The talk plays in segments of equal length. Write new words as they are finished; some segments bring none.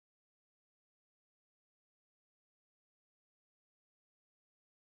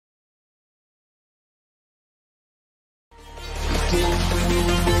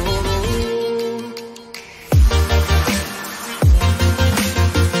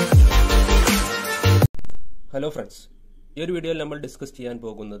Hello friends, ഈ ഒരു വീഡിയോയിൽ നമ്മൾ ഡിസ്കസ് ചെയ്യാൻ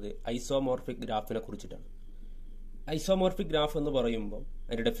പോകുന്നത് ഐസോമോർഫിക് ഗ്രാഫിനെ കുറിച്ചിട്ടാണ്. ഐസോമോർഫിക് ഗ്രാഫ് എന്ന് പറയുമ്പോൾ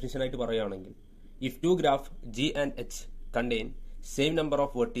അതിന്റെ ഡെഫിനിഷൻ ആയിട്ട് പറയുകയാണെങ്കിൽ, if to graph G and H contain same number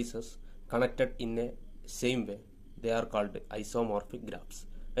of vertices connected in A same way, they are called isomorphic graphs.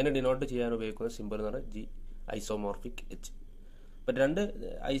 അതിനെ ഡിനോട്ട് ചെയ്യാൻ ഉപയോഗിക്കുന്ന സിമ്പിൾ എന്ന് പറഞ്ഞാൽ ജി ഐസോമോർഫിക് എച്ച്. അപ്പം രണ്ട്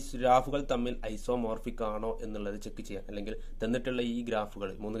ഗ്രാഫുകൾ തമ്മിൽ ഐസോമോർഫിക് ആണോ എന്നുള്ളത് ചെക്ക് ചെയ്യാൻ, അല്ലെങ്കിൽ തന്നിട്ടുള്ള ഈ ഗ്രാഫുകൾ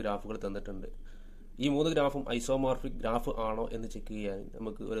 3 ഗ്രാഫുകൾ തന്നിട്ടുണ്ട്, ഈ 3 ഗ്രാഫും ഐസോമോർഫിക് ഗ്രാഫ് ആണോ എന്ന് ചെക്ക് ചെയ്യാൻ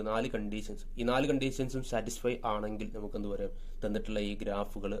നമുക്ക് ഒരു 4 കണ്ടീഷൻസ്, ഈ 4 കണ്ടീഷൻസും സാറ്റിസ്ഫൈ ആണെങ്കിൽ നമുക്ക് എന്ത് പറയാം, തന്നിട്ടുള്ള ഈ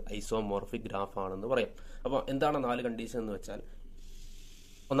ഗ്രാഫുകൾ ഐസോമോർഫിക് ഗ്രാഫ് ആണെന്ന് പറയാം. അപ്പോൾ എന്താണ് 4 കണ്ടീഷൻ എന്ന് വെച്ചാൽ,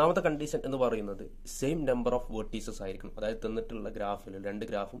 ഒന്നാമത്തെ കണ്ടീഷൻ എന്ന് പറയുന്നത് സെയിം നമ്പർ ഓഫ് വെർട്ടീസസ് ആയിരിക്കണം. അതായത് തന്നിട്ടുള്ള ഗ്രാഫിൽ 2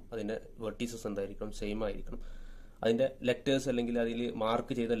 ഗ്രാഫും അതിന്റെ വെർട്ടീസസ് എന്തായിരിക്കണം, സെയിം ആയിരിക്കണം. അതിന്റെ ലെറ്റേഴ്സ് അല്ലെങ്കിൽ അതിൽ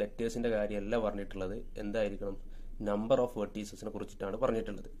മാർക്ക് ചെയ്ത ലെറ്റേഴ്സിന്റെ കാര്യമല്ല പറഞ്ഞിട്ടുള്ളത്, എന്തായിരിക്കണം, നമ്പർ ഓഫ് വെർട്ടീസസിനെ കുറിച്ചിട്ടാണ്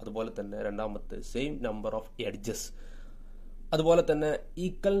പറഞ്ഞിട്ടുള്ളത്. അതുപോലെ തന്നെ രണ്ടാമത്തെ സെയിം നമ്പർ ഓഫ് എഡ്ജസ്, അതുപോലെ തന്നെ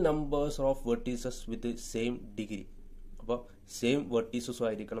equal numbers of vertices with same degree. അപ്പോൾ സെയിം വെർട്ടീസസും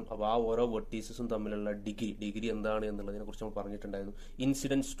ആയിരിക്കണം. അപ്പോൾ ആ ഓരോ വെർട്ടീസസും തമ്മിലുള്ള ഡിഗ്രി എന്താണ് എന്നുള്ളതിനെ കുറിച്ച് നമ്മൾ പറഞ്ഞിട്ടുണ്ടായിരുന്നു.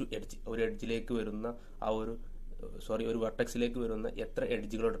 ഇൻസിഡൻസ് ടു എഡ്ജ്, ഒരു എഡ്ജിലേക്ക് വരുന്ന ഒരു വെർട്ടെക്സിലേക്ക് വരുന്ന എത്ര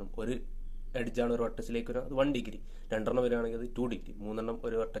എഡ്ജുകളിടണം. ഒരു എഡ്ജാണ് ഒരു വെർട്ടെക്സിലേക്ക് വരുന്നത്, അത് 1 ഡിഗ്രി. 2 വരികയാണെങ്കിൽ അത് 2 ഡിഗ്രി. 3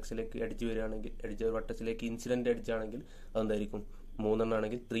 ഒരു വെർട്ടെക്സിലേക്ക് എഡ്ജ് വരികയാണെങ്കിൽ, ഒരു വെർട്ടെക്സിലേക്ക് ഇൻസിഡന്റ് എഡ്ജ് ആണെങ്കിൽ അതെന്തായിരിക്കും, 3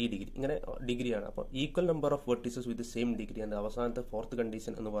 ആണെങ്കിൽ 3 ഡിഗ്രി. ഇങ്ങനെ ഡിഗ്രിയാണ്. അപ്പോൾ equal number of vertices with same degree. And അവസാനത്തെ 4th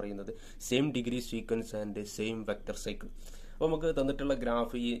കണ്ടീഷൻ എന്ന് പറയുന്നത് same degree sequence and same vector cycle. അപ്പോൾ നമുക്ക് തന്നിട്ടുള്ള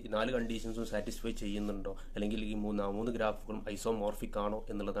ഗ്രാഫ് ഈ 4 കണ്ടീഷൻസും സാറ്റിസ്ഫൈ ചെയ്യുന്നുണ്ടോ, അല്ലെങ്കിൽ ഈ 3 ഗ്രാഫുകളും ഐസോമോർഫിക് ആണോ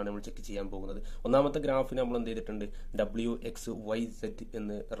എന്നുള്ളതാണ് നമ്മൾ ചെക്ക് ചെയ്യാൻ പോകുന്നത്. ഒന്നാമത്തെ ഗ്രാഫിന് നമ്മൾ എന്ത് ചെയ്തിട്ടുണ്ട്, WXYZ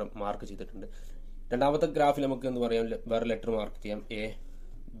എന്ന് മാർക്ക് ചെയ്തിട്ടുണ്ട്. രണ്ടാമത്തെ ഗ്രാഫിൽ നമുക്ക് എന്ന് പറയാം, വേറെ ലെറ്റർ മാർക്ക് ചെയ്യാം,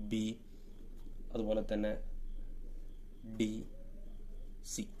 AB, അതുപോലെ തന്നെ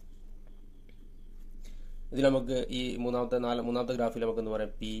DC. ഇതിൽ നമുക്ക് ഈ മൂന്നാമത്തെ ഗ്രാഫിൽ നമുക്ക് എന്ന്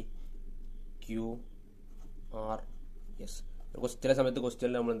പറയാം PQRS. ചില സമയത്ത്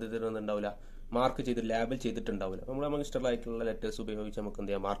ക്വസ്റ്റ്യനിൽ നമ്മൾ എന്ത് ചെയ്തിട്ടുണ്ടാവില്ല, മാർക്ക് ചെയ്ത് ലേബൽ ചെയ്തിട്ടുണ്ടാവില്ല. നമുക്ക് ഇഷ്ടമായിട്ടുള്ള ലെറ്റേഴ്സ് ഉപയോഗിച്ച് നമുക്ക് എന്ത്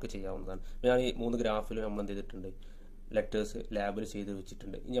ചെയ്യാം, മാർക്ക് ചെയ്യാവുന്നതാണ്. ഞാൻ ഈ 3 ഗ്രാഫിൽ നമ്മൾ എന്ത് ചെയ്തിട്ടുണ്ട്, ലെറ്റേഴ്സ് ലേബൽ ചെയ്ത്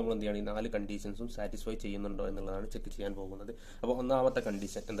വെച്ചിട്ടുണ്ട്. ഇനി നമ്മൾ എന്ത് ചെയ്യണം, ഈ 4 കണ്ടീഷൻസും സാറ്റിസ്ഫൈ ചെയ്യുന്നുണ്ടോ എന്നുള്ളതാണ് ചെക്ക് ചെയ്യാൻ പോകുന്നത്. അപ്പോൾ ഒന്നാമത്തെ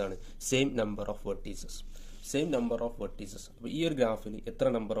കണ്ടീഷൻ എന്താണ്, same number of vertices. Same number of vertices. അപ്പോൾ ഈ ഒരു ഗ്രാഫിൽ എത്ര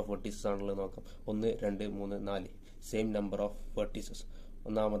നമ്പർ ഓഫ് വെർട്ടീസസ് ആണുള്ളത് നോക്കാം. 1, 2, 3, 4. Same number of vertices.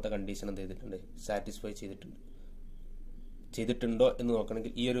 ഒന്നാമത്തെ കണ്ടീഷൻ എന്ത് ചെയ്തിട്ടുണ്ട്, സാറ്റിസ്ഫൈ ചെയ്തിട്ടുണ്ടോ എന്ന്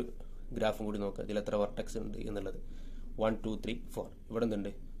നോക്കണമെങ്കിൽ ഈ ഒരു ഗ്രാഫും കൂടി നോക്കുക, ഇതിൽ എത്ര വെർട്ടെക്സ് ഉണ്ട് എന്നുള്ളത്. 1, 2, 3, 4. ഇവിടെ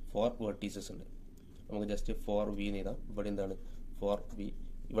എന്തുണ്ട്, 4 വെർട്ടീസസ് ഉണ്ട്. നമുക്ക് ജസ്റ്റ് 4V എഴുതാം. ഇവിടെ എന്താണ് 4V.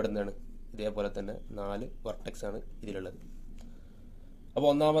 ഇവിടെ എന്താണ്, ഇതേപോലെ തന്നെ 4 വെർട്ടെക്സ് ആണ് ഇതിലുള്ളത്. അപ്പോൾ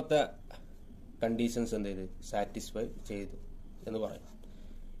ഒന്നാമത്തെ കണ്ടീഷൻസ് എന്ത് ചെയ്ത്, സാറ്റിസ്ഫൈ ചെയ്തു എന്ന് പറയാം.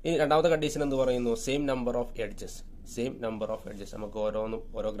 ഇനി രണ്ടാമത്തെ കണ്ടീഷൻ എന്ന് പറയുന്നു, same number of edges. Same number of edges. നമുക്ക്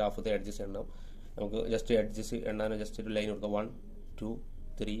ഓരോ ഗ്രാഫത്തെ എഡ്ജസ് ഉണ്ടാവും. നമുക്ക് ജസ്റ്റ് എഡ്ജസ് എണ്ണാനോ ജസ്റ്റ് ഒരു ലൈൻ കൊടുക്കുക, 1, 2,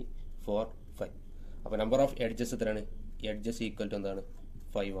 3, 4, 5. അപ്പോൾ നമ്പർ ഓഫ് എഡ്ജസ് എത്രയാണ്, എഡ്ജസ് ഈക്വൽ ടു എന്താണ്,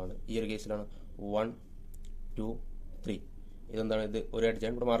 5 ആണ്. ഈ ഒരു കേസിലാണ് 1, 2, 3. ഇതെന്താണ്, ഇത് ഒരു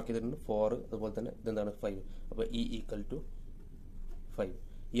എഡ്ജാണ്, ഇവിടെ മാർക്ക് ചെയ്തിട്ടുണ്ട് 4. അതുപോലെ തന്നെ ഇതെന്താണ് 5. അപ്പോൾ E ഈക്വൽ ടു 5.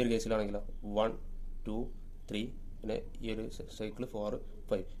 ഈ ഒരു കേസിലാണെങ്കിലോ 1, 2, 3, പിന്നെ ഈ ഒരു സൈക്കിൾ 4,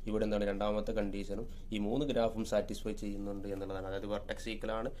 5. ഇവിടെ എന്താണ്, രണ്ടാമത്തെ കണ്ടീഷനും ഈ 3 ഗ്രാഫും സാറ്റിസ്ഫൈ ചെയ്യുന്നുണ്ട് എന്നുള്ളതാണ്. അതായത് വെർട്ടെക്സ്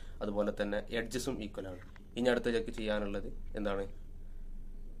ഈക്വൽ ആണ്, അതുപോലെ തന്നെ എഡ്ജസും ഈക്വൽ ആണ്. ഇനി അടുത്ത ചെക്ക് ചെയ്യാനുള്ളത് എന്താണ്,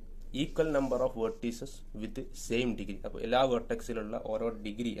 equal number of vertices with same degree. അപ്പോൾ എല്ലാ വെർട്ടെക്സിലുള്ള ഓരോ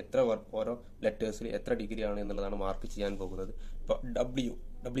ഡിഗ്രി, ഓരോ ലെറ്റേഴ്സിൽ എത്ര ഡിഗ്രി ആണ് എന്നുള്ളതാണ് മാർക്ക് ചെയ്യാൻ പോകുന്നത്. ഇപ്പോൾ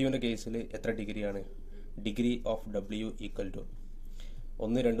ഡബ്ല്യുവിന്റെ കേസിൽ എത്ര ഡിഗ്രിയാണ്, degree of W equal to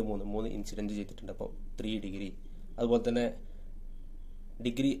 1, 2, 3 incident ചെയ്തിട്ടുണ്ട്. അപ്പോൾ 3 ഡിഗ്രി. അതുപോലെ തന്നെ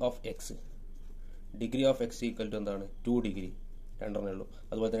degree of X equal to എന്താണ്, 2 ഡിഗ്രി. 2 ഉള്ളൂ.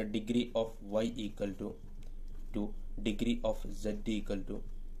 അതുപോലെ തന്നെ degree of Y equal to 2. Degree of Z equal to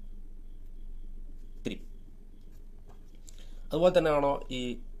 3. അതുപോലെ തന്നെ ആണോ ഈ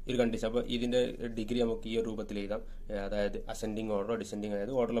ഒരു കണ്ടീഷൻ. അപ്പോൾ ഇതിന്റെ ഡിഗ്രി നമുക്ക് ഈ ഒരു രൂപത്തിൽ എഴുതാം, അതായത് അസെൻഡിങ് ഓർഡറോ ഡിസെൻഡിങ്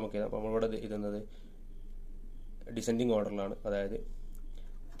അതായത് ഓർഡറിൽ നമുക്ക് എഴുതാം. അപ്പോൾ നമ്മളിവിടെ എഴുതുന്നത് ഡിസെൻഡിങ് ഓർഡറിലാണ്, അതായത്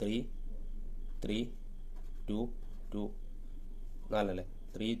 3, 3, 2, 2, 4 അല്ലേ,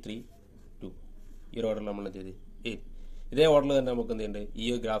 3, 3, 2. ഈ ഒരു ഓർഡറിൽ നമ്മൾ എന്ത് ചെയ്ത് 8. ഇതേ ഓർഡറിൽ തന്നെ നമുക്ക് എന്ത് ചെയ്യുന്നുണ്ട്, ഈ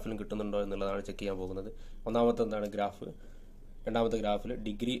ഒരു ഗ്രാഫിലും കിട്ടുന്നുണ്ടോ എന്നുള്ളതാണ് ചെക്ക് ചെയ്യാൻ പോകുന്നത്. ഒന്നാമത്തെ എന്താണ് ഗ്രാഫ്, രണ്ടാമത്തെ ഗ്രാഫിൽ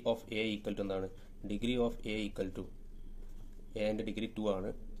degree of A equal to എന്താണ്, degree of A equal to എന്റെ ഡിഗ്രി 2 ആണ്.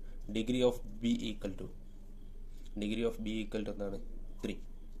 Degree of B equal to എന്താണ്, 3.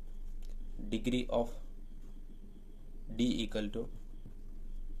 Degree of D equal to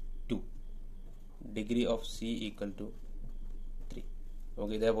 2. Degree of C equal to 3.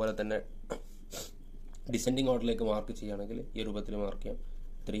 നമുക്ക് ഇതേപോലെ തന്നെ ഡിസെൻഡിങ് ഓർഡറിലേക്ക് മാർക്ക് ചെയ്യുകയാണെങ്കിൽ ഈ രൂപത്തിൽ മാർക്ക് ചെയ്യാം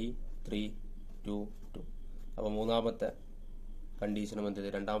 3 3 2 2. അപ്പോൾ മൂന്നാമത്തെ കണ്ടീഷനും എന്ത്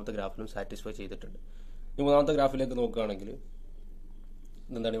ചെയ്ത് രണ്ടാമത്തെ ഗ്രാഫിലും സാറ്റിസ്ഫൈ ചെയ്തിട്ടുണ്ട്. ഈ മൂന്നാമത്തെ ഗ്രാഫിലേക്ക് നോക്കുകയാണെങ്കിൽ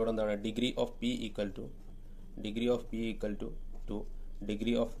എന്താണ് ഇവിടെ എന്താണ് degree of P equal to 2,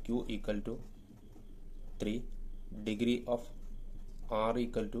 degree of Q equal to 3, degree of R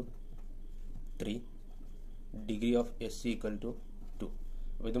equal to 3, degree of S equal to 2.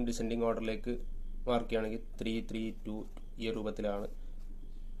 അപ്പോൾ ഇതും ഡിസെൻഡിങ് ഓർഡറിലേക്ക് മാർക്ക് ചെയ്യുകയാണെങ്കിൽ 3 3 2 ഈ രൂപത്തിലാണ്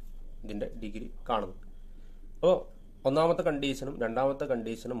ഇതിൻ്റെ ഡിഗ്രി കാണുന്നത്. അപ്പോൾ ഒന്നാമത്തെ കണ്ടീഷനും രണ്ടാമത്തെ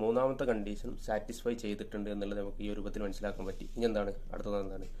കണ്ടീഷനും മൂന്നാമത്തെ കണ്ടീഷനും സാറ്റിസ്ഫൈ ചെയ്തിട്ടുണ്ട് എന്നുള്ളത് നമുക്ക് ഈ രൂപത്തിൽ മനസ്സിലാക്കാൻ പറ്റി. ഇനി എന്താണ് അടുത്തത്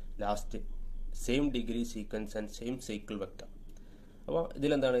എന്താണ് last same degree sequence and same cycle vector. അപ്പോൾ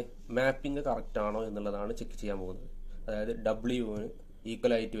ഇതിലെന്താണ് മാപ്പിംഗ് കറക്റ്റ് ആണോ എന്നുള്ളതാണ് ചെക്ക് ചെയ്യാൻ പോകുന്നത്. അതായത് ഡബ്ല്യുവിന്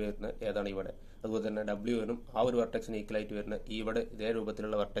ഈക്വൽ ആയിട്ട് വരുന്ന ഏതാണ് ഇവിടെ, അതുപോലെ തന്നെ ഡബ്ല്യുവിനും ആ ഒരു വെർട്ടെക്സിന് ഈക്വൽ ആയിട്ട് വരുന്ന ഇവിടെ ഇതേ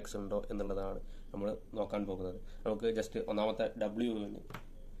രൂപത്തിലുള്ള വെർട്ടെക്സ് ഉണ്ടോ എന്നുള്ളതാണ് നമ്മൾ നോക്കാൻ പോകുന്നത്. നമുക്ക് ജസ്റ്റ് ഒന്നാമത്തെ ഡബ്ല്യുവിന്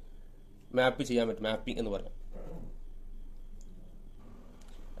മാപ്പ് ചെയ്യാൻ പറ്റും, മാപ്പിംഗ് എന്ന് പറയാം,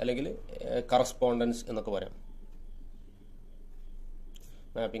 അല്ലെങ്കിൽ കറസ്പോണ്ടൻസ് എന്നൊക്കെ പറയാം,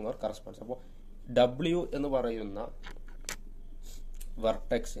 മാപ്പിംഗ് ഓർ കറസ്പോണ്ടൻസ്. അപ്പോൾ ഡബ്ല്യു എന്ന് പറയുന്ന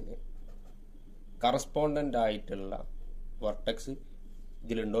വെർട്ടെക്സിന് കറസ്പോണ്ടന്റ് ആയിട്ടുള്ള വെർട്ടെക്സ്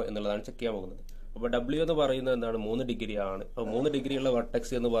ഇതിലുണ്ടോ എന്നുള്ളതാണ് ചെക്ക് ചെയ്യാൻ പോകുന്നത്. അപ്പോൾ ഡബ്ല്യു എന്ന് പറയുന്നത് എന്താണ് 3 ഡിഗ്രി ആണ്. അപ്പോൾ 3 ഡിഗ്രിയുള്ള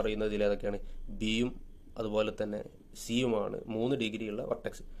വെർട്ടെക്സ് എന്ന് പറയുന്നത് ഇതിൽ ഏതൊക്കെയാണ് ബിയും അതുപോലെ തന്നെ സിയുമാണ് 3 ഡിഗ്രിയുള്ള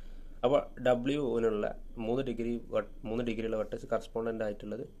വെർട്ടെക്സ്. അപ്പോൾ ഡബ്ല്യുവിനുള്ള 3 ഡിഗ്രിയുള്ള വെർട്ടെക്സ് കറസ്പോണ്ടന്റ്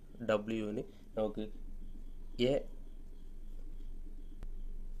ആയിട്ടുള്ളത് ഡബ്ല്യുവിന് നമുക്ക്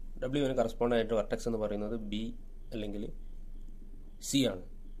ഡബ്ല്യുവിന് കറസ്പോണ്ടന്റ് ആയിട്ട് വെർട്ടെക്സ് എന്ന് പറയുന്നത് ബി അല്ലെങ്കിൽ സി ആണ്.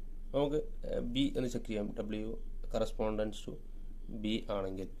 നമുക്ക് ബി എന്ന് ചെക്ക് ചെയ്യാം. ഡബ്ല്യു കറസ്പോണ്ടൻസ് ടു ബി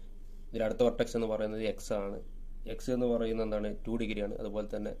ആണെങ്കിൽ ഇതിൽ അടുത്ത വെർട്ടെക്സ് എന്ന് പറയുന്നത് എക്സ് ആണ്. എക്സ് എന്ന് പറയുന്നത് എന്താണ് 2 ഡിഗ്രിയാണ്. അതുപോലെ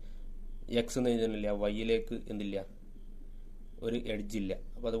തന്നെ എക്സ് എന്ന് കഴിഞ്ഞില്ല വൈയിലേക്ക് എന്തില്ല ഒരു എഡ്ജ് ഇല്ല.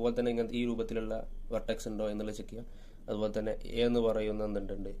 അപ്പോൾ അതുപോലെ തന്നെ ഇങ്ങനത്തെ ഈ രൂപത്തിലുള്ള വെർട്ടെക്സ് ഉണ്ടോ എന്നുള്ളത് ചെക്ക് ചെയ്യാം. അതുപോലെ തന്നെ എ എന്ന് പറയുന്ന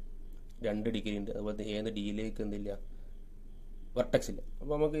എന്തുണ്ട് 2 ഡിഗ്രി ഉണ്ട്. അതുപോലെ തന്നെ എ എന്ന് ഡിയിലേക്ക് എന്തില്ല വെർട്ടെക്സ് ഇല്ല.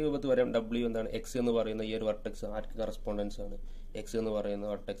 അപ്പോൾ നമുക്ക് ഈ രൂപത്തിൽ പറയാം ഡബ്ല്യു എന്താണ് എക്സ് എന്ന് പറയുന്ന ഈ ഒരു വെർട്ടെക്സ് ആർക്ക് കറസ്പോണ്ടൻസ് ആണ്, എക്സ് എന്ന് പറയുന്ന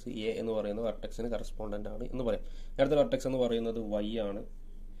വെർട്ടെക്സ് എ എന്ന് പറയുന്ന വെർട്ടെക്സിന് കറസ്പോണ്ടന്റ് ആണ് എന്ന് പറയാം. അടുത്ത വെർട്ടെക്സ് എന്ന് പറയുന്നത് വൈ ആണ്.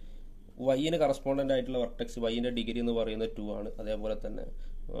 വൈന് കറസ്പോണ്ടന്റ് ആയിട്ടുള്ള വെർട്ടെക്സ് വൈൻ്റെ ഡിഗ്രി എന്ന് പറയുന്നത് 2 ആണ്. അതേപോലെ തന്നെ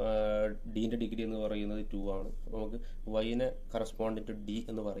ഡിന്റെ ഡിഗ്രി എന്ന് പറയുന്നത് 2 ആണ്. അപ്പോൾ നമുക്ക് വൈനെ കറസ്പോണ്ടിങ് ടു ഡി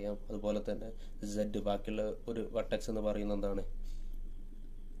എന്ന് പറയാം. അതുപോലെ തന്നെ സെഡ് ബാക്കിയുള്ള ഒരു വെർട്ടെക്സ് എന്ന് പറയുന്നത് എന്താണ്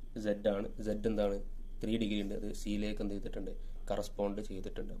സെഡ് ആണ്. സെഡ് എന്താണ് 3 ഡിഗ്രി ഉണ്ട്. അത് സിയിലേക്ക് എന്ത് ചെയ്തിട്ടുണ്ട് കറസ്പോണ്ട്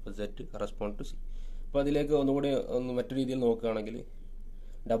ചെയ്തിട്ടുണ്ട്. അപ്പോൾ സെഡ് കറസ്പോണ്ട് ടു സി. അപ്പോൾ അതിലേക്ക് ഒന്നുകൂടി മറ്റു രീതിയിൽ നോക്കുകയാണെങ്കിൽ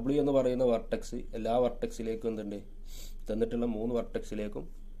ഡബ്ല്യു എന്ന് പറയുന്ന വെർട്ടെക്സ് എല്ലാ വെർട്ടെക്സിലേക്കും എന്തുണ്ട് തന്നിട്ടുള്ള 3 വെർട്ടെക്സിലേക്കും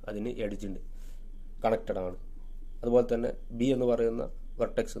അതിന് എഡ്ജ് ഉണ്ട്, കണക്റ്റഡ് ആണ്. അതുപോലെ തന്നെ ബി എന്ന് പറയുന്ന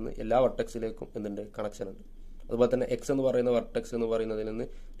വെർട്ടെക്സ് നിന്ന് എല്ലാ വെർട്ടെക്സിലേക്കും എന്തുണ്ട് കണക്ഷൻ ഉണ്ട്. അതുപോലെ തന്നെ എക്സ് എന്ന് പറയുന്ന വെർട്ടെക്സ് എന്ന് പറയുന്നതിൽ നിന്ന്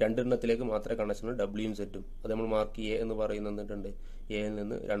 2 എണ്ണത്തിലേക്ക് മാത്രമേ കണക്ഷൻ ഉള്ളൂ, ഡബ്ല്യുയും സെറ്റും. അത് നമ്മൾ മാർക്ക് എ എന്ന് പറയുന്നുണ്ട്. എയിൽ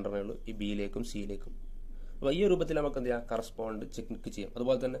നിന്ന് 2 എണ്ണേ ഉള്ളൂ, ഈ ബിയിലേക്കും സിയിലേക്കും. അപ്പോൾ ഈ രൂപത്തിൽ നമുക്ക് എന്ത് ചെയ്യാം കറസ്പോണ്ട് ചെക്ക് ചെയ്യാം.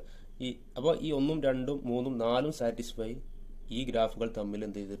 അതുപോലെ തന്നെ അപ്പോൾ ഈ 1, 2, 3, 4 സാറ്റിസ്ഫൈ ഈ ഗ്രാഫുകൾ തമ്മിൽ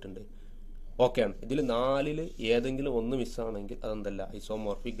എന്ത് ചെയ്തിട്ടുണ്ട് ഓക്കെയാണ്. ഇതിൽ 4ൽ ഏതെങ്കിലും ഒന്ന് മിസ്സാണെങ്കിൽ അതെന്തല്ല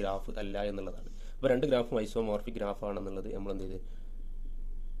ഐസോമോർഫിക് ഗ്രാഫ് അല്ല എന്നുള്ളതാണ്. അപ്പോൾ 2 ഗ്രാഫും ഐസോമോർഫിക് ഗ്രാഫ് ആണെന്നുള്ളത് നമ്മൾ എന്ത് ചെയ്ത്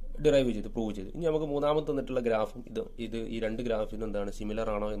ഡിറൈവ് ചെയ്ത് പ്രൂവ് ചെയ്ത്. ഇനി നമുക്ക് മൂന്നാമത് തന്നിട്ടുള്ള ഗ്രാഫും ഇത് ഈ 2 ഗ്രാഫിനും എന്താണ് സിമിലർ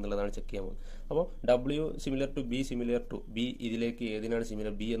ആണോ എന്നുള്ളതാണ് ചെക്ക് ചെയ്യാൻ പോകുന്നത്. അപ്പോൾ W similar to B, similar to B ഇതിലേക്ക് ഏതിനാണ്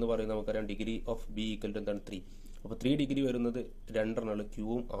സിമിലർ ബി എന്ന് പറയുന്നത് നമുക്കറിയാം degree of B equal to എന്താണ് 3. അപ്പോൾ 3 ഡിഗ്രി വരുന്നത് 2 എണ്ണമാണ്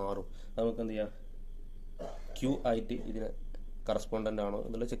ക്യൂവും ആറും. നമുക്ക് എന്ത് ചെയ്യാം ക്യൂ ആയിട്ട് ഇതിനെ കറസ്പോണ്ടന്റ് ആണോ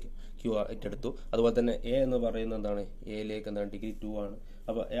എന്നുള്ളത് ചെക്ക് ചെയ്യാം. ക്യൂ ആയിട്ട് എടുത്തു. അതുപോലെ തന്നെ എ എന്ന് പറയുന്നത് എന്താണ് എയിലേക്ക് എന്താണ് ഡിഗ്രി 2 ആണ്.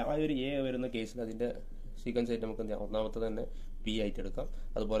 അപ്പോൾ ആ ഒരു എ വരുന്ന കേസിൽ അതിന്റെ സീക്വൻസ് ആയിട്ട് നമുക്ക് എന്ത് ചെയ്യാം ഒന്നാമത്തെ തന്നെ പി ആയിട്ട് എടുക്കാം.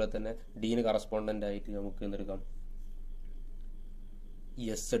 അതുപോലെ തന്നെ ഡിന് കറസ്പോണ്ടന്റ് ആയിട്ട് നമുക്ക് എന്തെടുക്കാം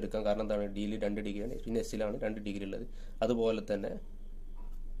എസ് എടുക്കാം. കാരണം എന്താണ് ഡിയിൽ 2 ഡിഗ്രിയാണ്, പിന്നെ എസ്സിലാണ് 2 ഡിഗ്രി ഉള്ളത്. അതുപോലെ തന്നെ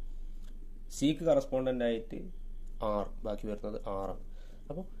സിക്ക് കറസ്പോണ്ടന്റ് ആയിട്ട് ആർ, ബാക്കി വരുന്നത് ആറാണ്.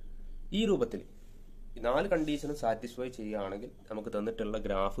 അപ്പോൾ ഈ രൂപത്തിൽ 4 കണ്ടീഷനും സാറ്റിസ്ഫൈ ചെയ്യുകയാണെങ്കിൽ നമുക്ക് തന്നിട്ടുള്ള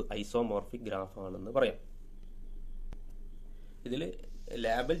ഗ്രാഫ് ഐസോമോർഫിക് ഗ്രാഫ് ആണെന്ന് പറയാം. ഇതിൽ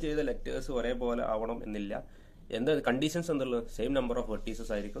ലേബൽ ചെയ്ത ലെറ്റേഴ്സ് ഒരേപോലെ ആവണം എന്നില്ല. എന്താ conditions എന്തുള്ളത് same number of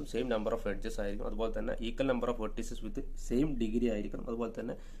vertices ആയിരിക്കും, സെയിം നമ്പർ ഓഫ് എഡ്ജസ് ആയിരിക്കും, അതുപോലെ തന്നെ equal number of vertices with same degree ആയിരിക്കണം, അതുപോലെ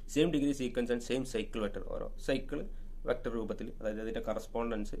തന്നെ same degree sequence and same cycle vector. ഓരോ സൈക്കിൾ വെക്ടർ രൂപത്തിൽ, അതായത് അതിന്റെ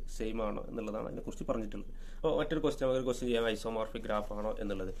കറസ്പോണ്ടൻസ് സെയിം ആണോ എന്നുള്ളതാണ് അതിനെക്കുറിച്ച് പറഞ്ഞിട്ടുള്ളത്. അപ്പോൾ മറ്റൊരു ക്വസ്റ്റ്യൻ ചെയ്യാം ഐസോമോർഫിക് ഗ്രാഫ് ആണോ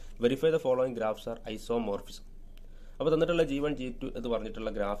എന്നുള്ളത്. Verify the following graphs R isomorphism. അപ്പോൾ തന്നിട്ടുള്ള G1 G2 എന്ന്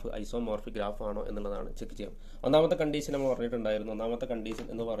പറഞ്ഞിട്ടുള്ള ഗ്രാഫ് ഐസോമോർഫിക് ഗ്രാഫ് ആണോ എന്നുള്ളതാണ് ചെക്ക് ചെയ്യാം. ഒന്നാമത്തെ കണ്ടീഷൻ നമ്മൾ പറഞ്ഞിട്ടുണ്ടായിരുന്നു. ഒന്നാമത്തെ കണ്ടീഷൻ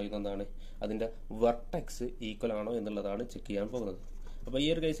എന്ന് പറയുന്നത് എന്താണ് അതിന്റെ വെർട്ടെക്സ് ഈക്വൽ ആണോ എന്നുള്ളതാണ് ചെക്ക് ചെയ്യാൻ പോകുന്നത്. അപ്പോൾ ഈ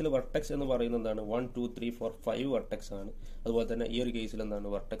ഒരു കേസിൽ വെർട്ടെക്സ് എന്ന് പറയുന്നത് എന്താണ് 1 2 3 4 5 വെർട്ടെക്സ് ആണ്. അതുപോലെ തന്നെ ഈ ഒരു കേസിൽ എന്താണ്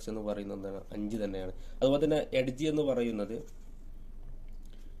വെർട്ടെക്സ് എന്ന് പറയുന്നത് എന്താണ് 5 തന്നെയാണ്. അതുപോലെ തന്നെ എഡ്ജ് എന്ന് പറയുന്നത്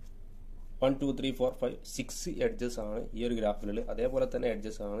 1 2 3 4 5 6 എഡ്ജസ് ആണ് ഈ ഒരു ഗ്രാഫിൽ. അതേപോലെ തന്നെ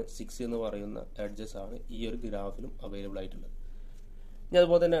എഡ്ജസ് ആണ് 6 എന്ന് പറയുന്ന എഡ്ജസ് ആണ് ഈ ഒരു ഗ്രാഫിലും അവൈലബിൾ ആയിട്ടുള്ളത്. ഇനി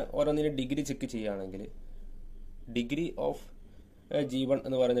അതുപോലെ തന്നെ ഓരോന്നിനും ഡിഗ്രി ചെക്ക് ചെയ്യുകയാണെങ്കിൽ ഡിഗ്രി ഓഫ് G1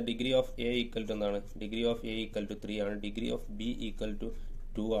 എന്ന് പറയുന്നത് degree of A equal to എന്താണ്, degree of A equal to 3 ആണ്, degree of B equal to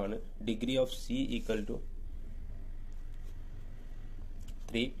 2 ആണ്, degree of C equal to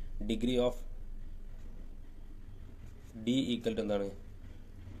 3, degree of D equal to എന്താണ്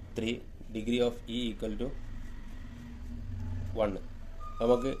 3, degree of E equal to 1.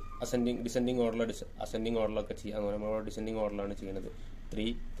 നമുക്ക് descending ഓർഡറിലൊക്കെ ചെയ്യാൻ നമ്മൾ descending ഓർഡറിലാണ് ചെയ്യുന്നത്. 3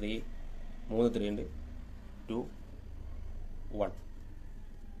 3 ഉണ്ട്, 2 1.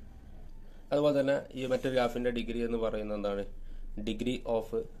 അതുപോലെ തന്നെ ഈ മറ്റൊരു ഗ്രാഫിന്റെ ഡിഗ്രി എന്ന് പറയുന്നത് എന്താണ്, degree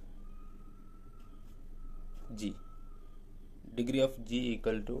of G, degree of G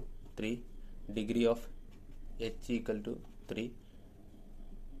equal to 3, degree of H equal to 3,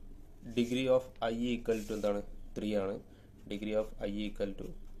 degree of I equal to എന്താണ് 3 ആണ്, degree of I equal to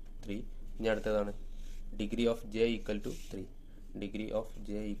 3. ഇനി അടുത്തതാണ് degree of J equal to 3, degree of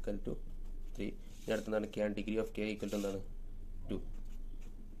J equal to 3. ഇനി അടുത്തതാണ് degree of K equal to എന്താണ് 2.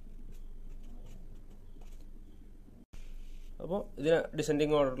 അപ്പോൾ ഇതിനെ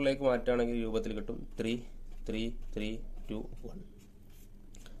descending ഓർഡറിലേക്ക് മാറ്റുകയാണെങ്കിൽ രൂപത്തിൽ കിട്ടും 3 3 3 2 1.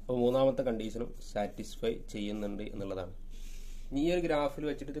 അപ്പോൾ മൂന്നാമത്തെ കണ്ടീഷനും സാറ്റിസ്ഫൈ ചെയ്യുന്നുണ്ട് എന്നുള്ളതാണ്. ഈ ഒരു ഗ്രാഫിൽ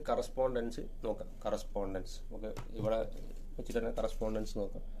വെച്ചിട്ട് ഇത് കറസ്പോണ്ടൻസ് നോക്കാം. കറസ്പോണ്ടൻസ് നമുക്ക് ഇവിടെ വെച്ചിട്ട് തന്നെ കറസ്പോണ്ടൻസ്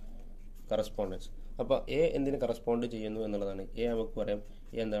നോക്കാം. കറസ്പോണ്ടൻസ് അപ്പോൾ എ എന്തിന് കറസ്പോണ്ട് ചെയ്യുന്നു എന്നുള്ളതാണ്. എ നമുക്ക് പറയാം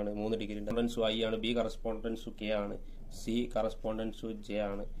എ എന്താണ് 3 ഡിഗ്രി കറസ്പോണ്ടൻസ് ഐ ആണ്, ബി കറസ്പോണ്ടൻസ് കെ ആണ്, സി കറസ്പോണ്ടൻസ് ജെ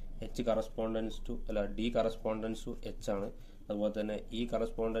ആണ്, H correspondence to D correspondence to H ആണ്, അതുപോലെ തന്നെ ഇ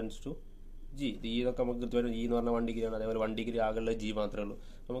കറസ്പോണ്ടൻസ് ടു ജി. ഇതൊക്കെ നമുക്ക് കൃത്യമായിട്ട് ഇ എന്ന് പറഞ്ഞാൽ 1 ഡിഗ്രി ആണ്. അതേപോലെ 1 ഡിഗ്രി ആകുള്ള ജി മാത്രമേ ഉള്ളൂ.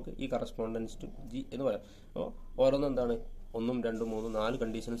 നമുക്ക് ഈ കറസ്പോണ്ടൻസ് ടു ജി എന്ന് പറയാം. അപ്പോൾ ഓരോന്നും എന്താണ് 1 2 3 4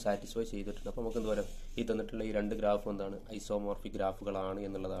 കണ്ടീഷനും സാറ്റിസ്ഫൈ ചെയ്തിട്ടുണ്ട്. അപ്പോൾ നമുക്ക് എന്താ പറയുക, ഈ തന്നിട്ടുള്ള ഈ 2 ഗ്രാഫ് എന്താണ് ഐസോമോർഫിക് ഗ്രാഫുകളാണ്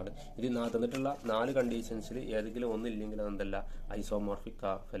എന്നുള്ളതാണ്. ഇത് തന്നിട്ടുള്ള 4 കണ്ടീഷൻസിൽ ഏതെങ്കിലും ഒന്നില്ലെങ്കിൽ അതെന്തല്ല ഐസോമോർഫിക്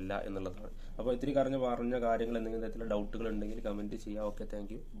ഗ്രാഫ് അല്ല എന്നുള്ളതാണ്. അപ്പോൾ ഇത്തിരി പറഞ്ഞ കാര്യങ്ങൾ എന്തെങ്കിലും തരത്തിലുള്ള ഡൗട്ടുകൾ ഉണ്ടെങ്കിൽ കമന്റ് ചെയ്യുക. Okay,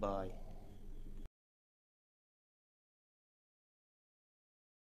 thank you, by.